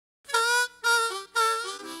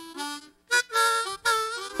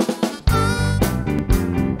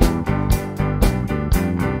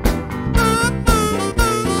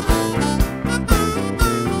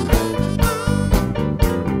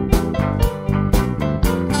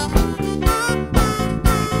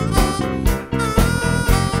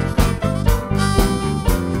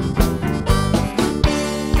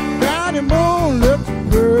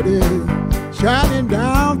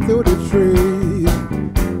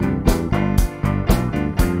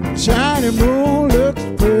shining moon looks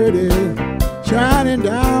pretty, shining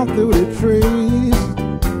down through the trees.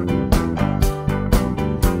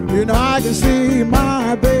 You know I can see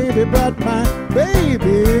my baby, but my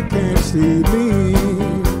baby can't see me.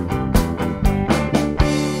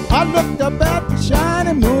 I looked up at the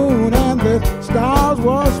shining moon and the stars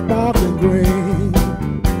were sparkling green.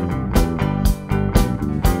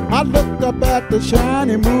 I looked up at the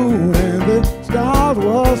shining moon and the stars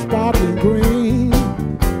were sparkling green.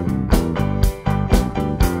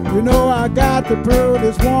 You know I got the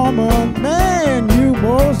prettiest woman, man, you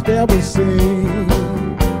most ever seen.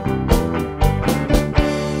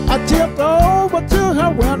 I tipped over to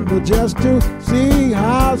her window just to see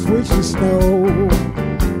how sweet she snowed.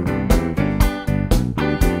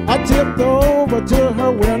 I tipped over to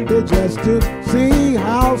her window just to see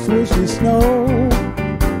how sweet she snowed.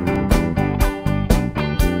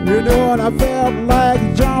 You know, and I felt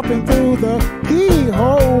like jumping through the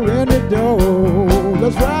keyhole in the door.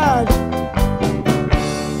 That's right.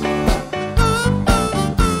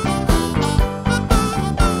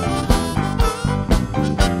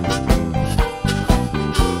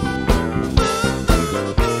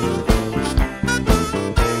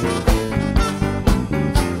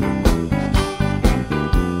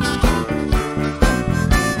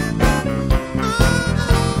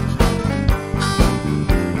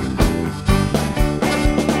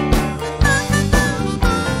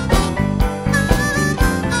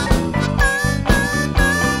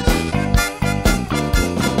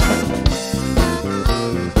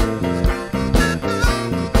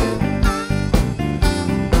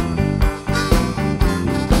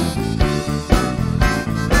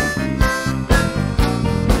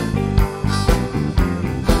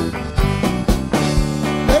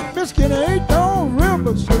 Michigan ain't no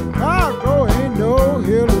river, Chicago ain't no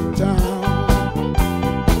hill of town.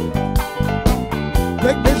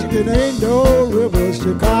 Lake Michigan ain't no river,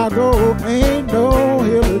 Chicago ain't no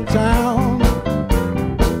hill of town.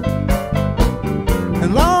 As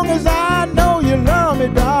long as I know you love me,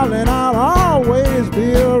 darling, I'll always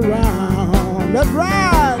be around. That's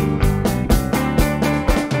right.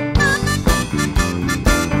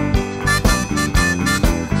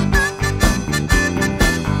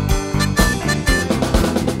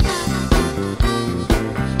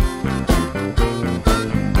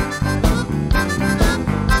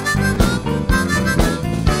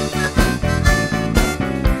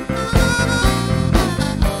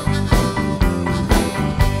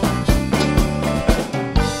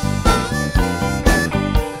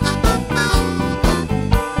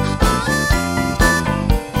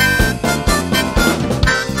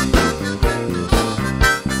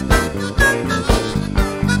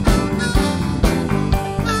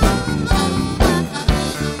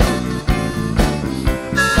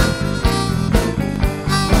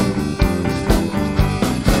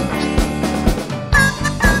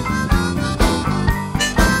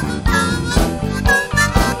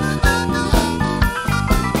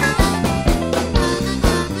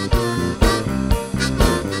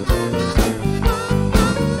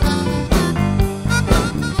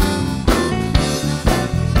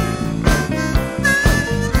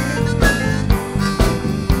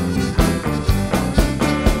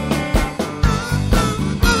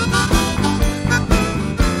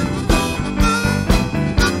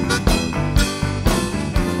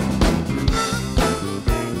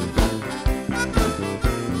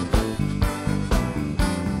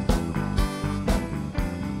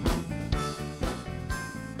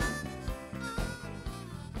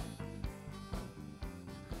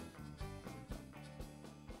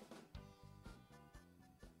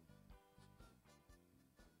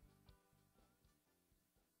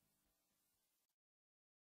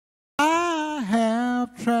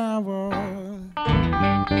 Traveled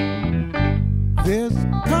this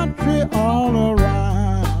country all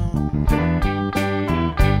around.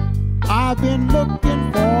 I've been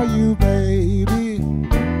looking for you, baby.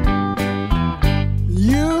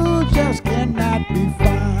 You just cannot be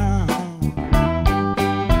found.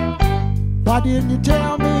 Why didn't you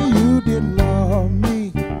tell me you didn't love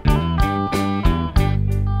me?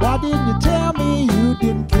 Why didn't you tell me you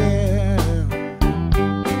didn't care?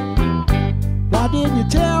 Why didn't you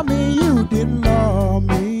tell me you didn't love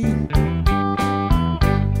me?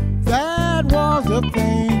 That was the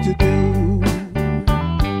thing to do.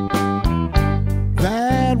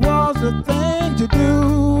 That was the thing to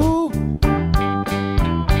do.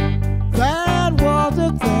 That was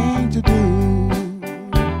the thing to do.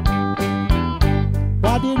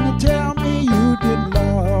 Why didn't you tell me you didn't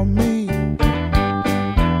love me?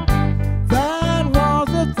 That was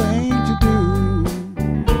the thing to do.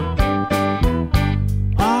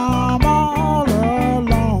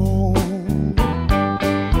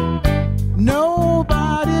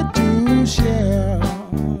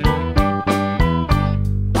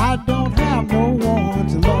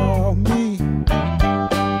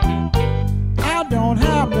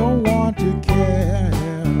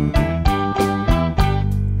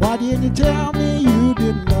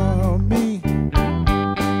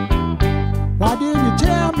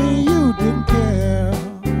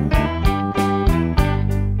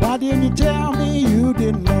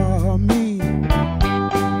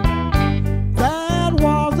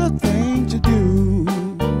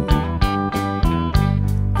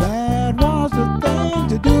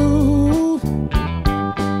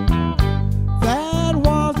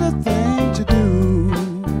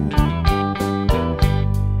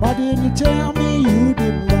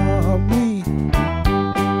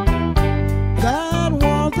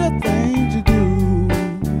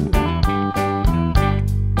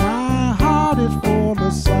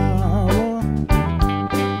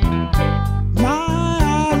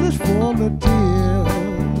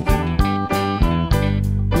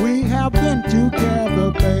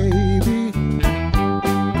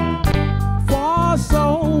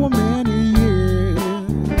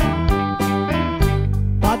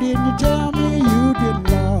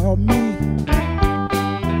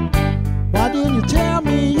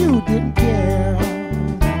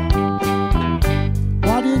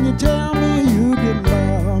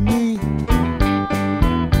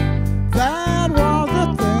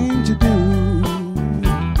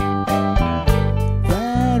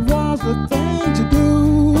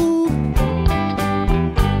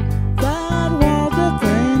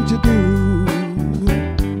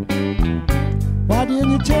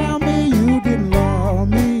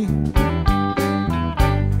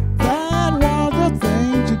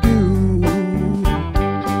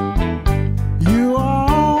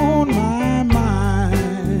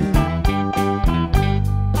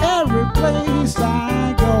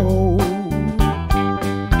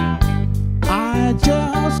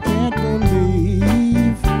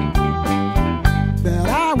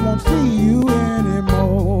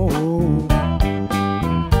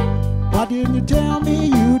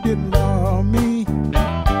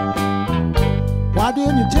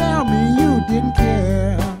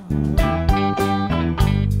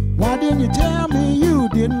 you tell me you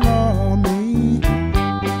didn't love me?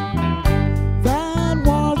 That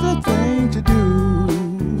was the thing to do.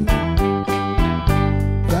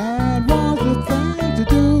 That was the thing to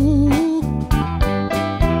do.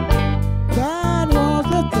 That was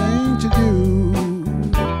the thing to do.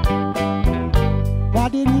 Why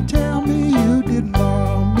didn't you tell me you didn't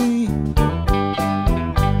love me?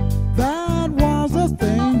 That was the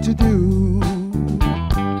thing to do.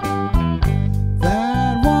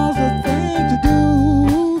 That was the thing to do.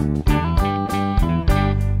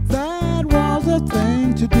 That was the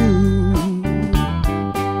thing to do.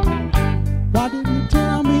 Why didn't you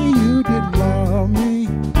tell me you didn't love me?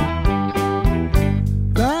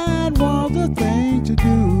 That was the thing to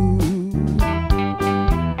do.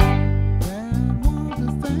 That was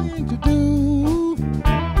the thing to do.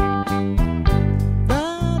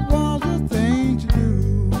 That was the thing to do.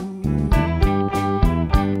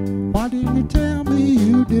 Why didn't you tell me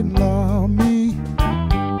you didn't love me?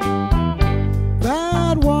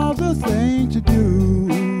 That was the thing to do.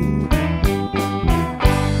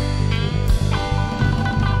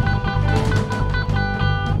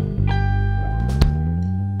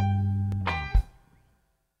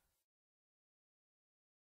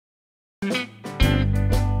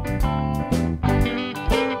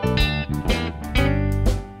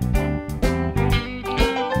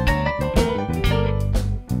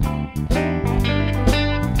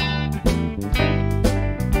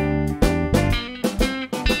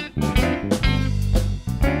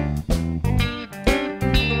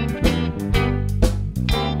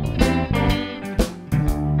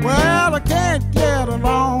 Well, I can't get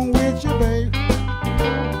along with you, babe,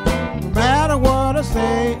 no matter what I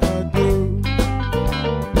say or do.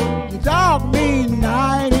 You dog me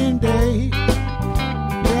night and day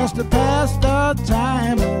just to pass the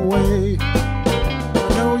time away. I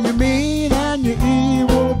know you're mean and you're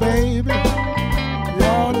evil, baby. You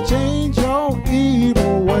ought to change your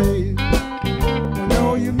evil ways. I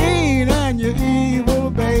know you're mean and you're evil,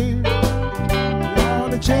 baby. You ought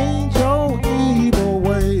to change your evil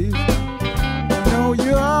ways. I know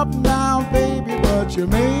you're up now, baby, but you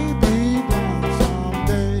may be down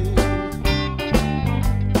someday.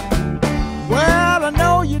 Well, I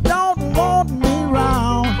know you don't want me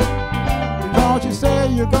round because you say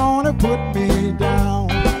you're gonna put me down.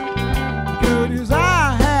 Good as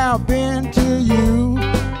I have been to you,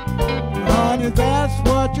 honey, that's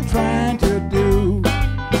what you're trying to do. I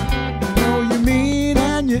know you're mean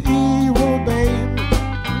and you're evil, baby.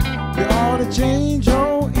 You ought to change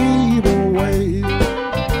your evil ways.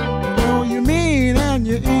 I know you're mean and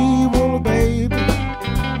you're evil, baby.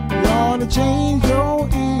 You ought to change your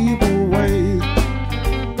evil ways.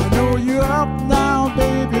 I know you're up now,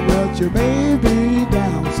 baby, but you may be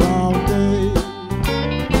down someday.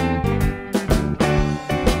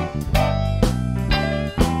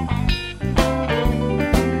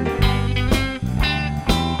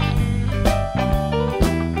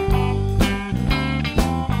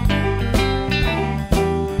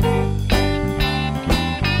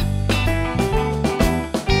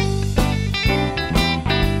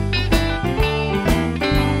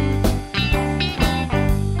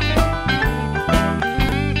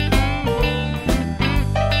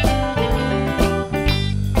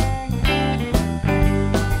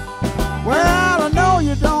 Well, I know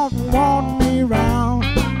you don't want me round.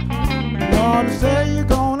 You ought to say you're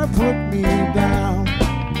gonna put me down.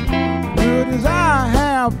 Good as I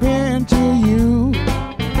have been to you,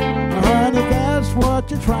 honey, that's what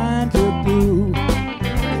you're trying to do.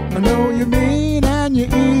 I know you're mean and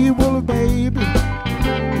you're evil, baby.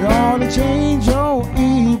 You ought to change your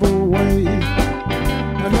evil ways.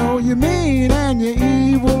 I know you're mean and you're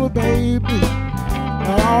evil, baby.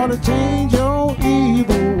 You ought to change your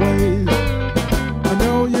evil ways. I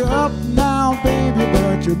know you're up now, baby,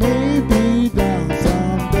 but you may be down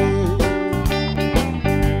someday.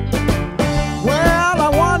 Well, I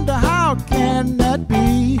wonder how can that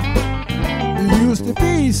be? You used to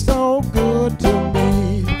be so good to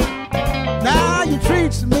me. Now you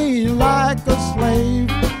treat me like a slave.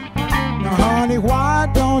 Now, honey, why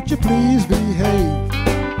don't you please behave?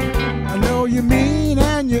 I know you're mean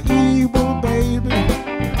and you're evil, baby.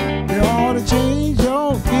 You ought to change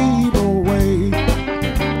your evil ways. I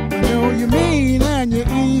know you're mean and you're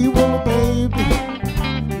evil, baby.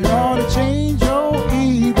 You ought to change your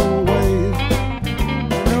evil ways.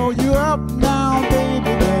 I know you're up now,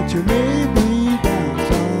 baby, but you may be down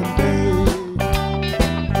someday.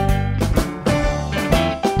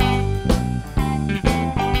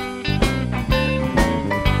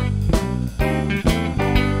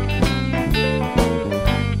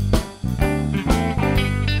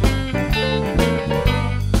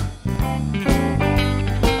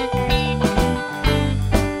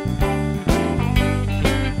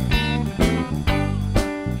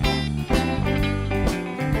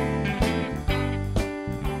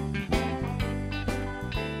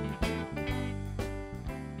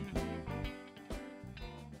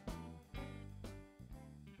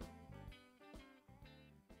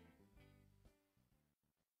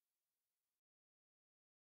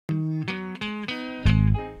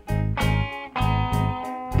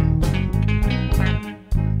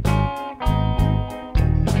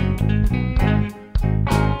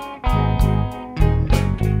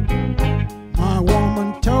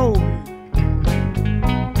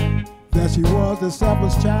 the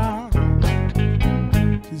seventh child.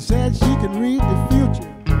 She said she can read the future.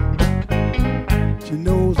 She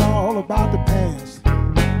knows all about the past.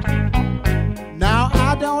 Now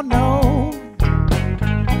I don't know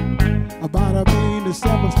about her being the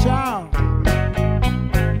seventh child,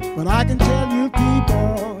 but I can tell you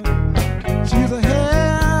people, she's a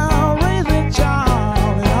hell-raising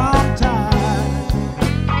child, and I'm tired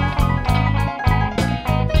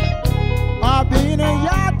of being a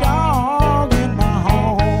yard dog in my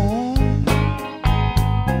home.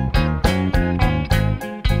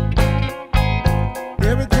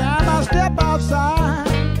 Every time I step outside,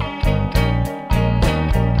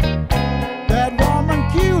 that woman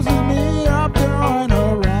accuses me of doing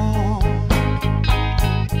her wrong.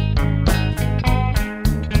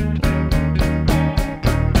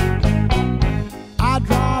 I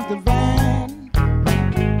drive the van,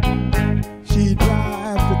 she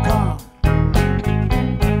drives the car.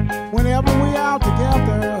 Whenever we out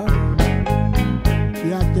together,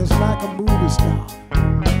 she acts just like a movie star.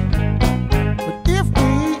 But if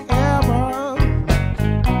we ever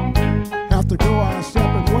have to go our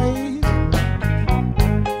separate ways,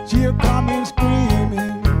 she'll come in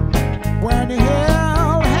screaming, where in the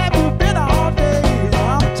hell have you been all day?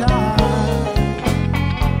 I'm tired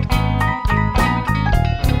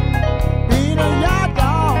being a yard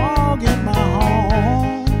dog in my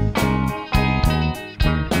home.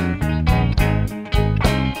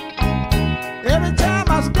 Every time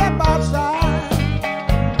I step outside,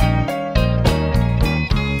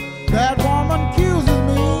 that woman accuses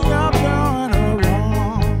me of doing her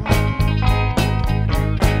wrong.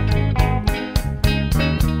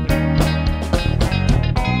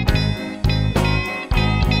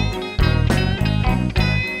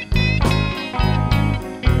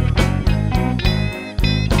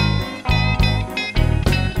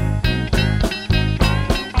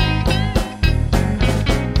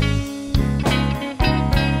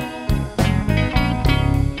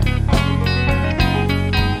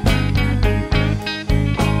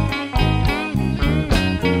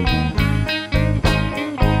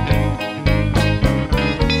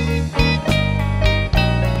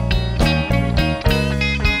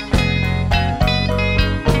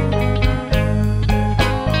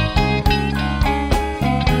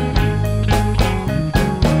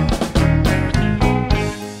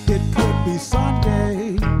 It could be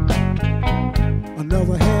Sunday,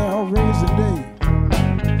 another hell-raising day.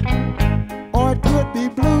 Or it could be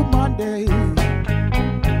Blue Monday,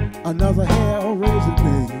 another hell-raising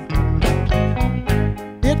day.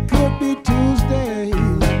 It could be Tuesday,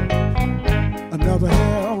 another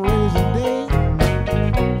hell-raising day.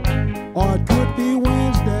 Or it could be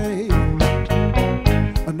Wednesday,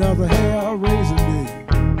 another hell-raising day.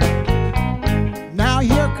 Now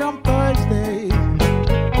here come Thursday,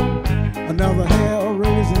 another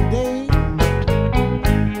hell-raising day.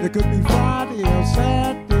 It could be Friday or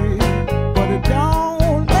Saturday, but it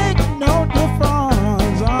don't make no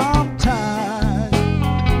difference. I'm tired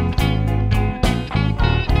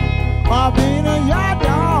of being a yard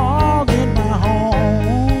dog in my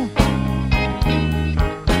home.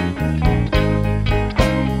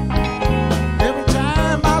 Every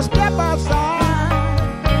time I step outside,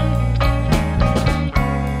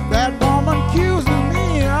 that woman accuses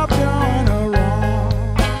me of doing her wrong.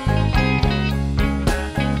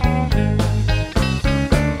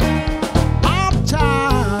 I'm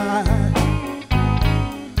tired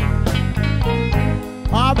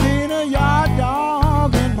of being a yard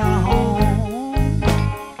dog in my home.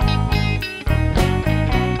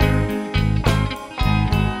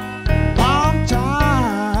 I'm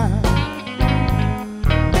tired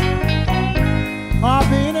of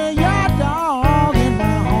being a yard dog in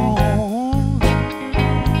my home.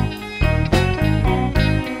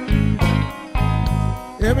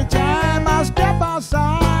 Every time I step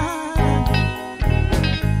outside,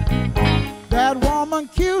 that woman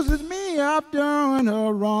accuses me of doing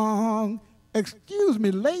her wrong. Excuse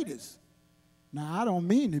me, ladies. Now, I don't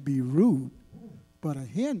mean to be rude, but a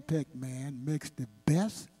henpecked man makes the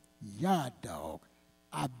best yard dog.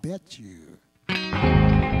 I bet you.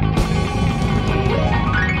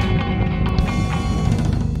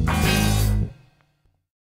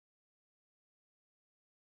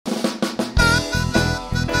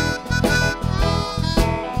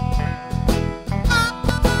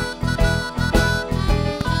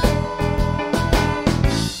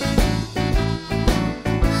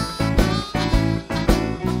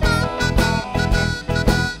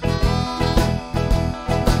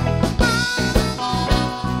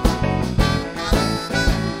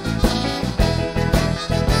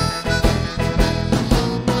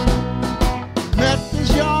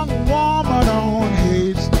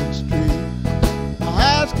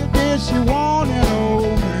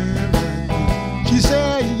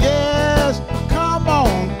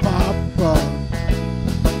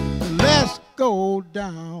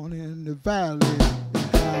 the valley. It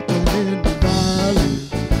happened in the valley.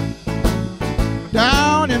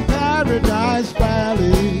 Down in Paradise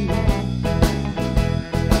Valley.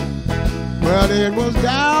 Well, it was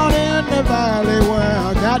down in the valley where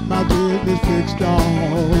I got my business fixed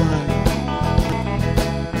all right.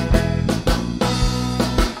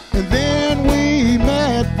 And then we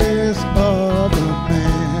met this other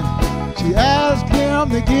man. She asked him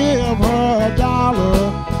to give her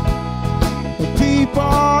 $1. But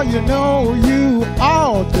people, you know you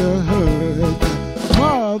ought to heard the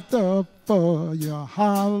mother for your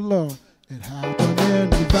holler. It happened in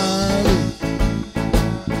the valley.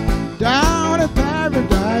 Down in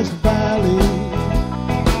Paradise Valley.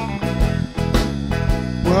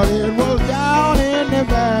 Well, it was down in the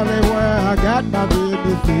valley where I got my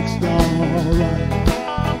business fixed all right.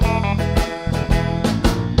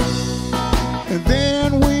 And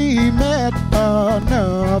then we met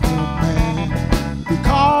another man. We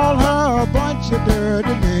called her a bunch of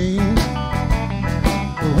dirty names.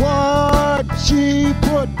 What she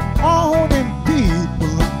put on them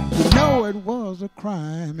people, you know it was a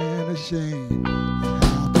crime and a shame.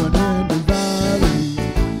 It happened in the valley.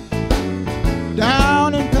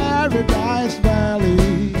 Down in Paradise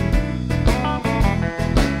Valley.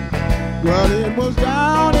 Well, it was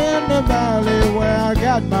down in the valley where I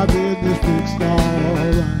got my business fixed all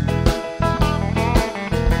right.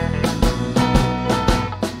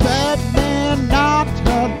 That man knocked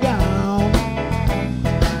her down.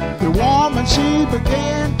 The woman, she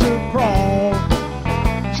began to crawl.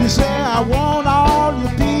 She said, I want all you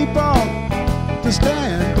people to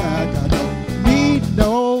stand back. I don't need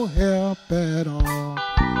no help at all.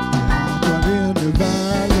 But in the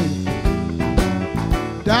valley,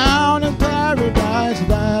 down in Paradise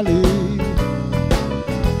Valley.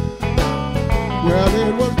 Well,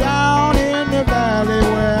 it was down in the valley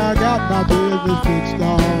where I got my business fixed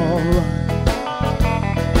all right.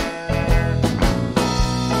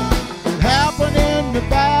 It happened in the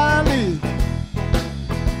valley,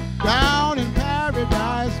 down in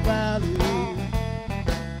Paradise Valley.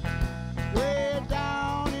 Way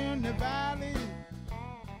down in the valley,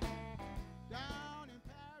 down in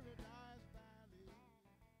Paradise Valley.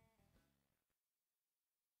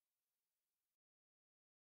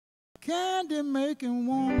 Candy making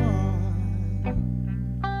woman,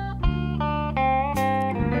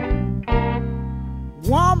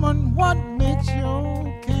 woman, what makes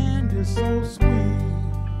your candy so sweet?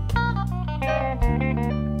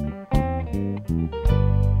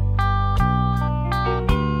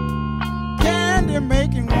 Candy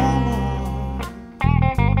making woman,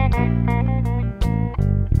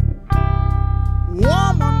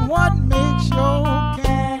 woman, what makes your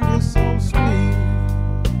candy so sweet?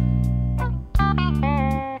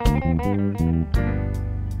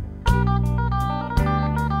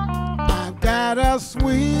 I've got a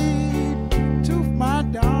sweet tooth, my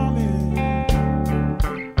darling.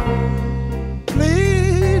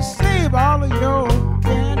 Please save all of your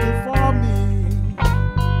candy for me.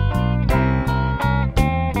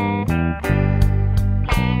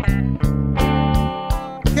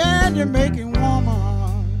 Candy making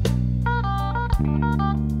woman,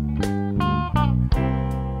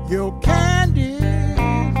 your candy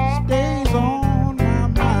stays on my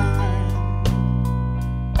mind.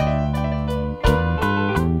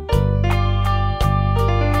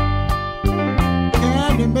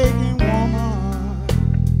 Candy making woman,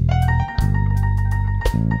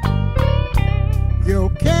 your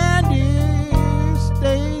candy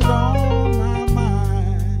stays on my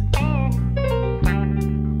mind.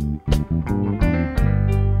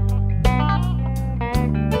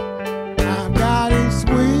 I've got a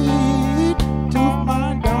sweet tooth,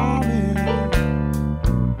 my darling.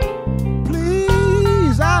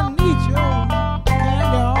 Please, I need your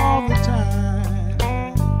candy all the time.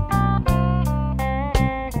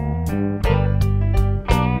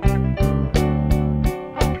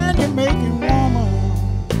 Candy making woman,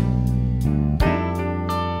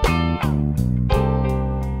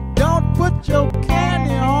 don't put your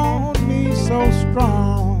candy on me so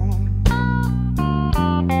strong.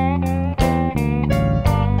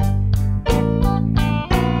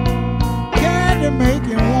 Candy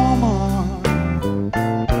making woman,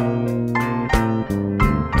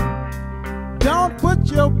 don't put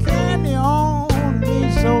your candy on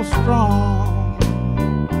me so strong.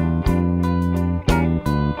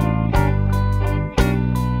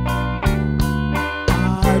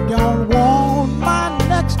 I don't want my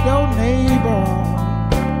next door neighbor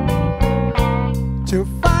to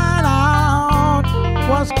find out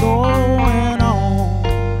what's going on.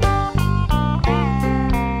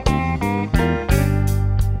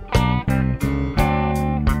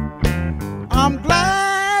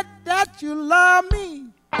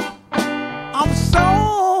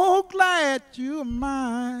 that you're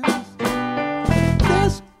mine.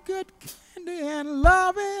 This good candy and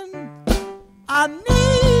loving, I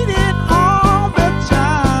need it all the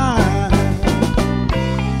time.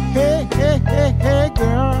 Hey, hey, hey, hey,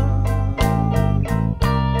 girl.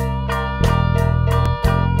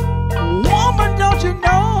 Woman, don't you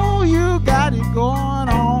know you got it going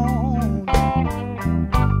on?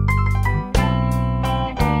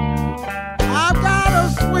 I've got a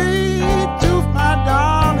sweet tooth, my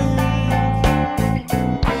darling.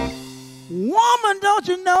 Woman, don't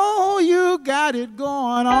you know you got it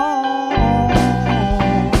going on?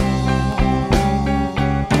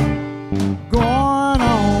 Going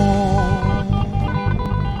on.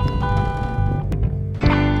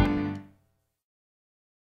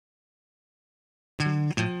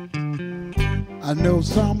 I know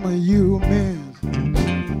some of you men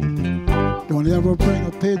don't ever bring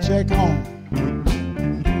a paycheck home.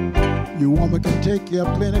 Your woman can take care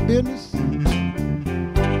of plenty business,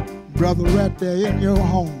 brother, right there in your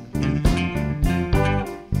home.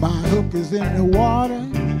 My hook is in the water,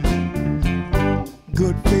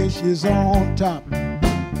 good fish is on top.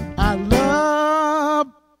 I love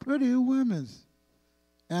pretty women,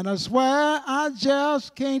 and I swear I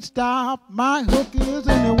just can't stop. My hook is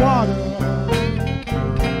in the water,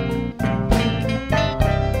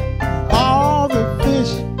 all the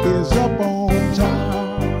fish is up on top.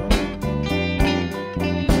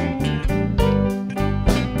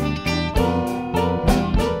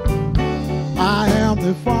 I am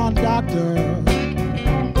the fun doctor,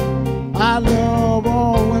 I love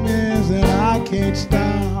all women and I can't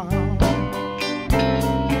stop.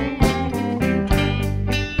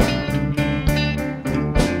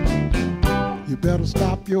 You better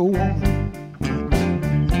stop your woman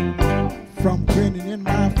from grinning in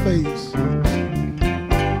my face.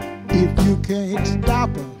 If you can't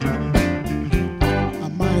stop her, I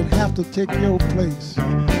might have to take your place.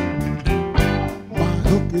 My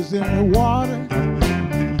hook is in the water,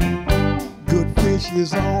 good fish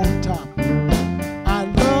is on top. I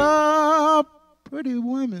love pretty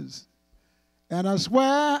women, and I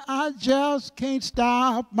swear I just can't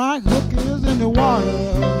stop. My hook is in the water,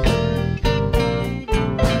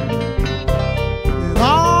 and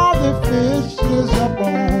all the fish is up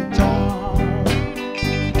on top.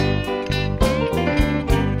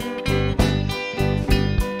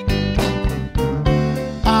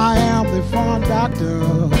 I am the farm doctor,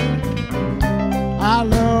 I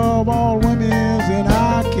love all women and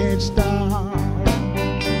I can't stop.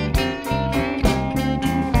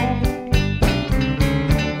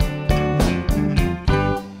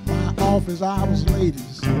 My office hours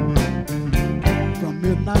ladies, from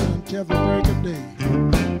midnight until the break of day.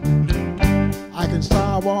 I can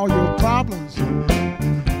solve all your problems,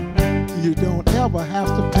 you don't ever have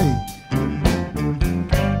to pay.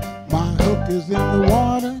 My hook is in the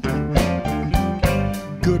water,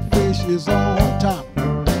 good fish is on top.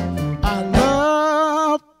 I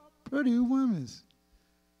love pretty women,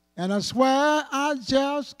 and I swear I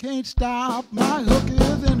just can't stop. My hook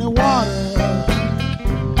is in the water,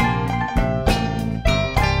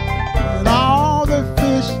 and all the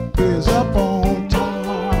fish is up on top.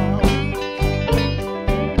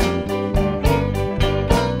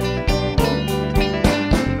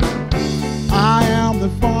 I am the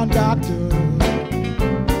fun doctor,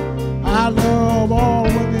 I love all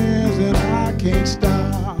women and I can't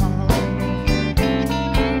stop.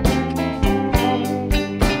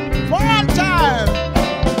 One time.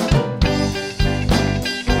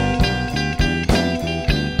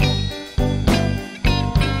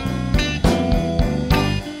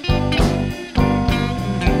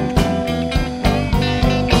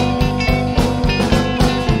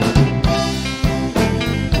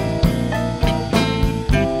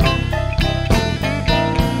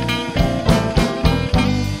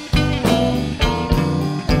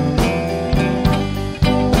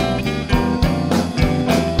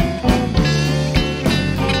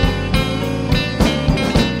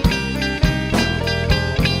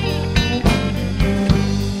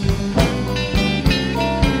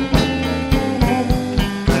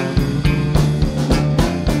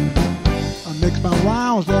 My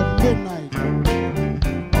rounds at midnight,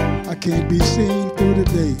 I can't be seen through the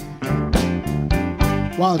day.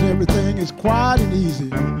 While everything is quiet and easy,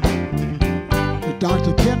 the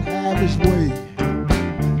doctor can't have his way.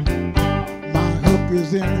 My hook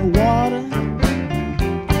is in the water,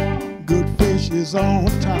 good fish is on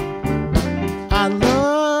top. I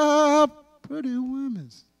love pretty women,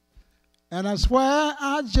 and I swear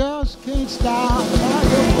I just can't stop. My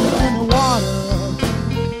hook is in the water,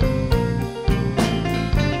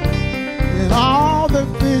 and all the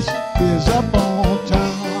fish is up on top.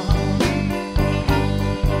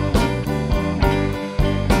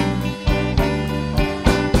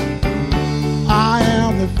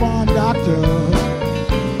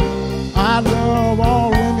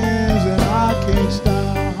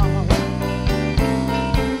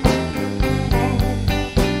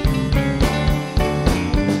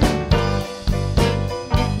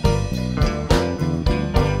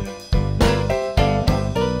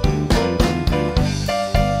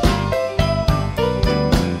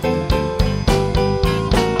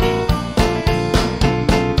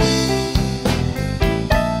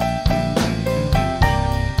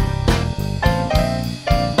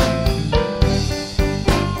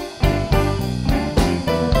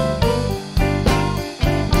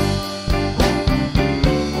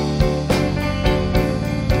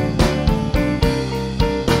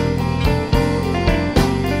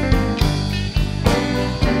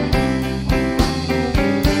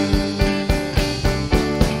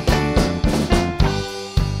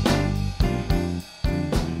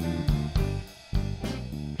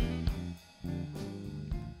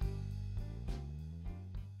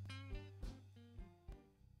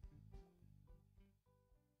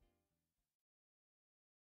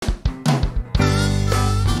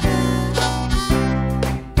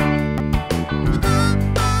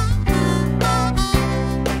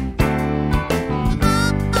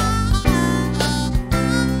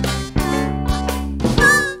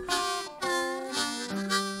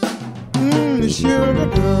 sugar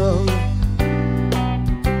girl.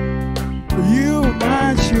 You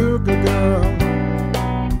my sugar girl.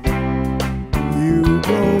 You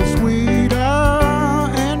grow sweeter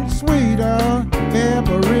and sweeter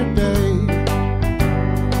every day.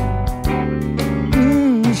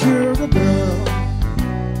 Sugar girl.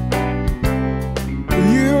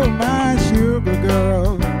 You're my sugar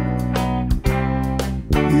girl.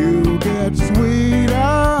 You get sweeter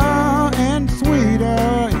and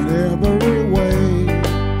sweeter in every way.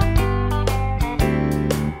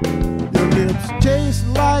 Your lips taste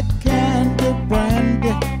like candy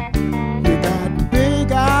brandy. You got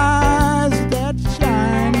big eyes that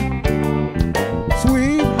shine.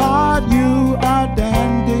 Sweetheart, you are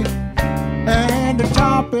dandy. And to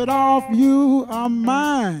top it off, you are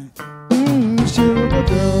mine. Sugar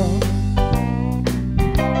girl.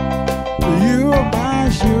 You're my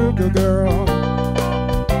sugar girl.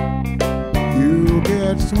 You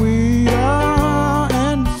get sweeter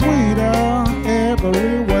and sweeter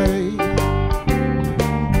every way.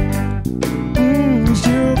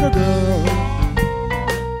 Sugar girl.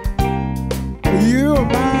 You're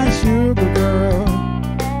my sugar girl.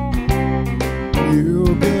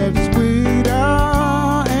 You get sweeter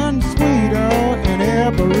and sweeter in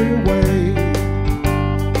every way.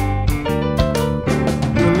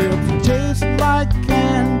 Your lips taste like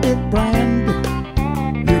candy brandy.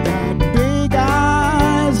 You got big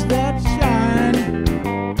eyes that shine.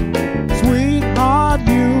 Sweetheart,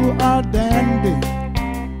 you are dandy.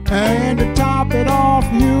 And to top it off,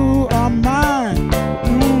 you are mine.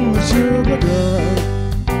 Sugar girl.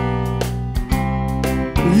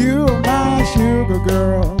 You're my sugar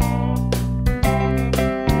girl.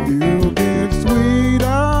 You get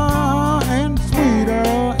sweeter and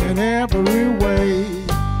sweeter in every way.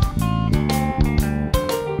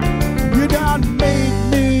 You done made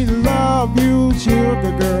me love you,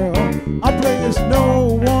 sugar girl. I place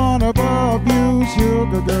no one above you,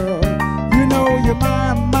 sugar girl. You know you're my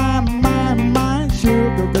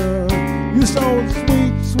sugar girl. You're so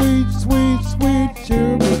sweet, sweet, sweet, sweet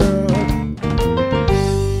sugar girl.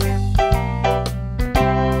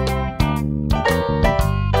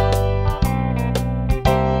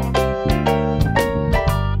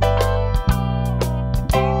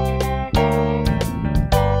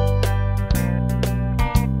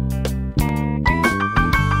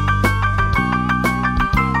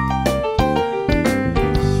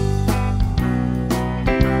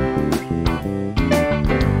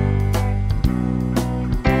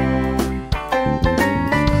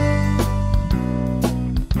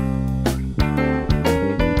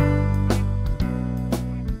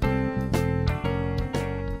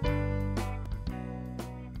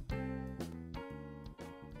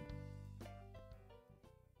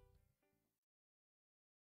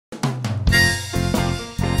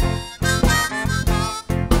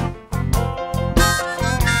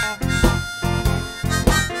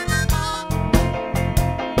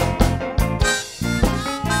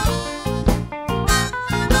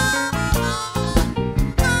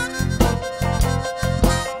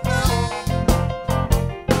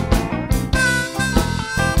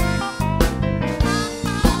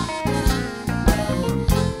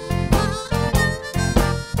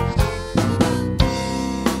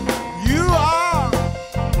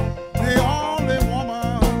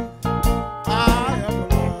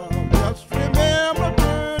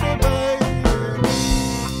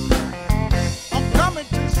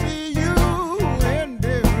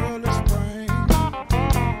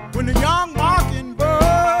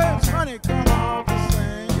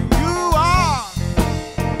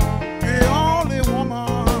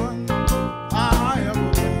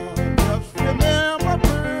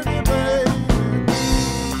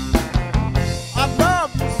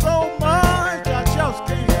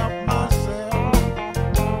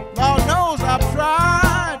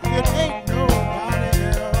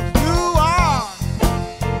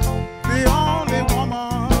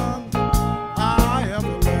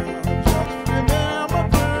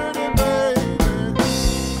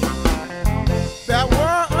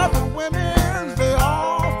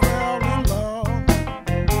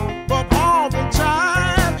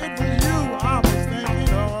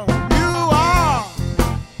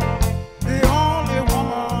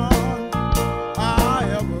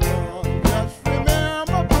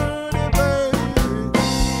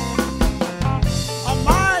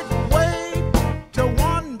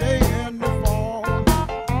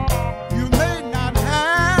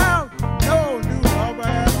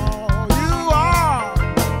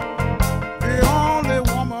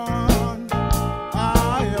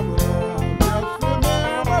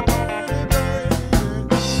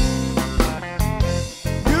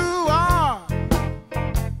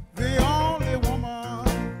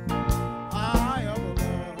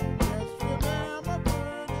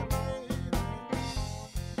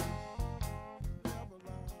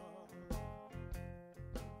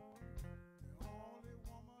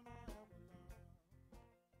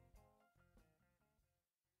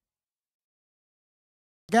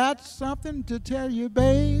 Got something to tell you,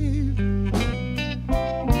 babe.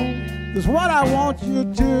 It's what I want you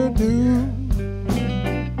to do.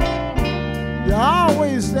 You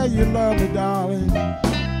always say you love me, darling,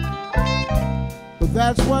 but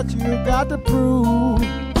that's what you got to prove.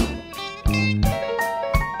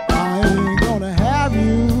 I ain't gonna have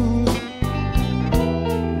you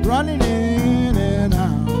running in and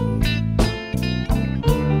out,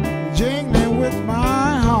 jingling with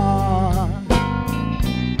my heart.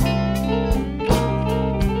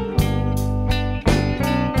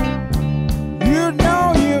 You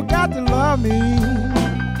know you got to love me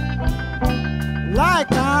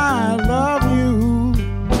like I love you.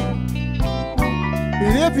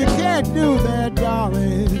 And if you can't do that,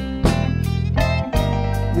 darling,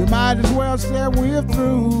 you might as well say we're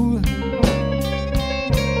through.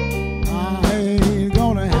 I ain't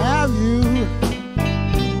gonna have you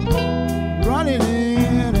running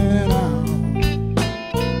in and out,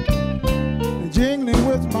 jingling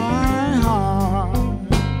with my heart.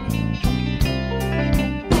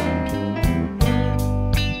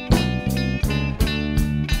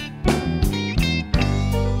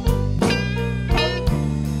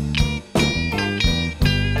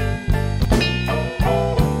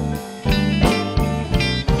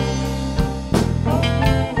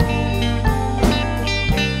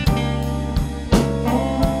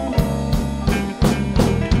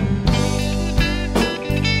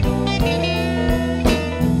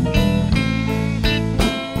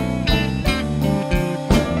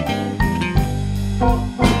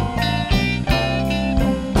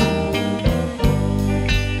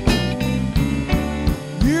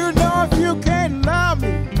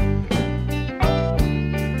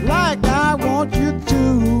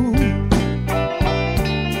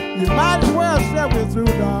 Through,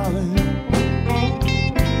 darling,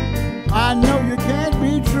 I know you can't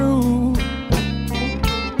be true.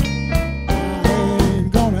 I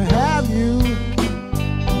ain't gonna have you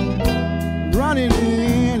running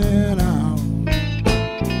in and out,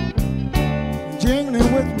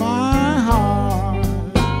 jingling with my heart.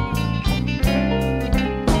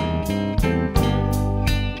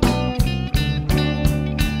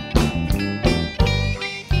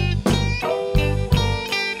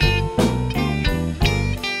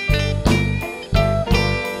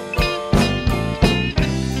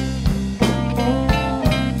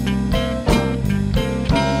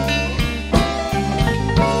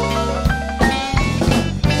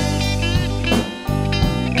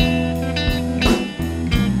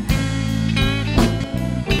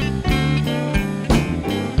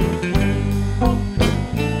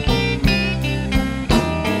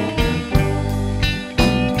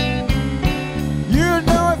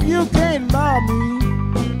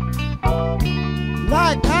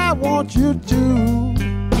 Like I want you to,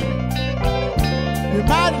 you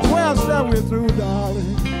might as well say we're through,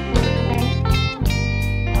 darling.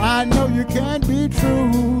 I know you can't be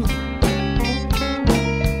true.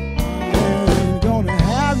 I ain't gonna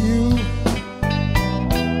have you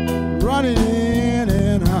running in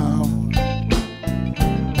and out,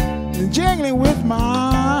 and jingling with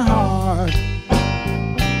my heart.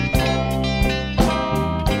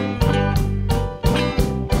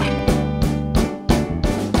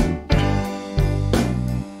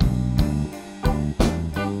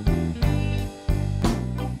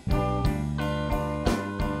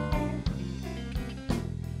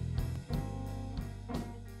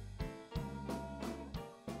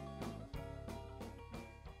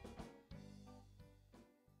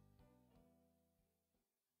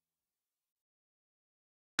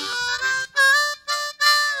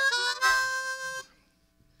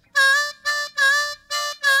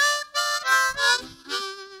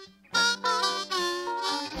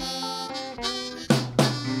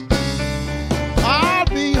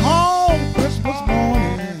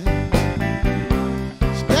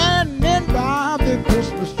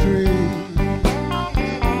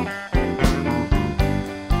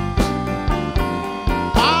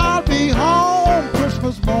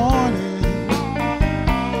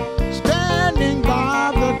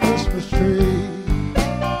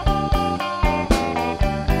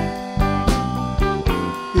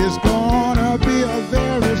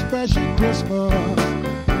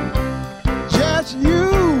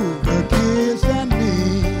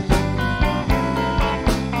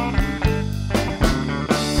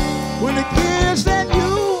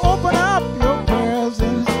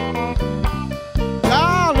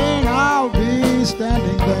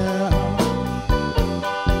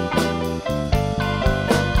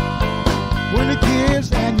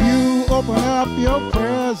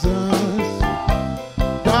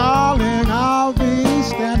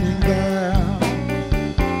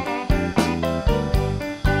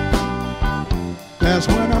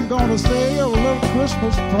 I'm gonna say a little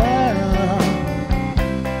Christmas prayer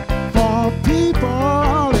for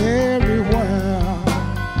people everywhere.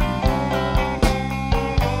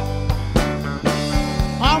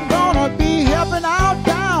 I'm gonna be helping out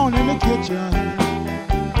down in the kitchen.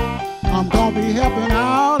 I'm gonna be helping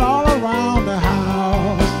out all around the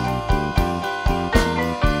house.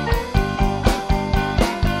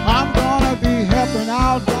 I'm gonna be helping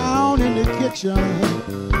out down in the kitchen.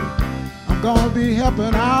 I'm gonna be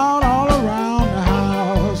helping out all around the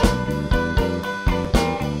house.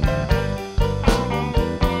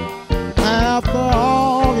 After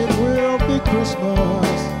all, it will be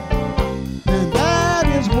Christmas, and that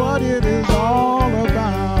is what it is all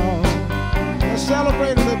about. Let's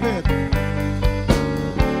celebrate a little bit.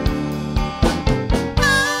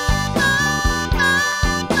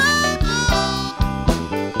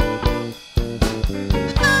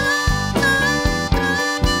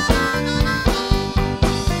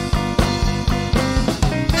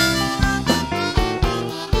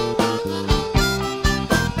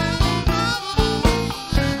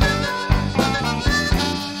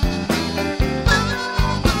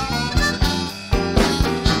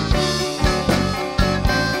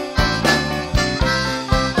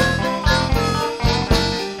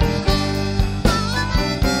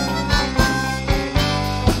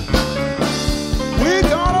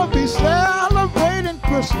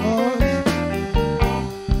 Christmas,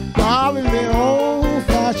 probably the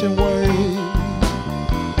old-fashioned way.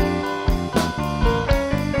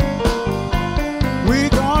 We're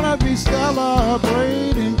gonna be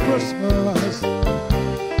celebrating Christmas,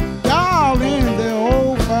 darling, the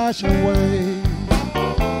old-fashioned way.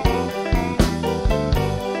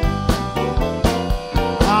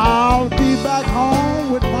 I'll be back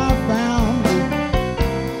home with my family,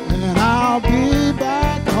 and I'll be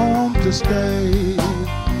back home to stay.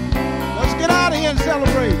 Let's get out of here and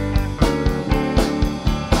celebrate.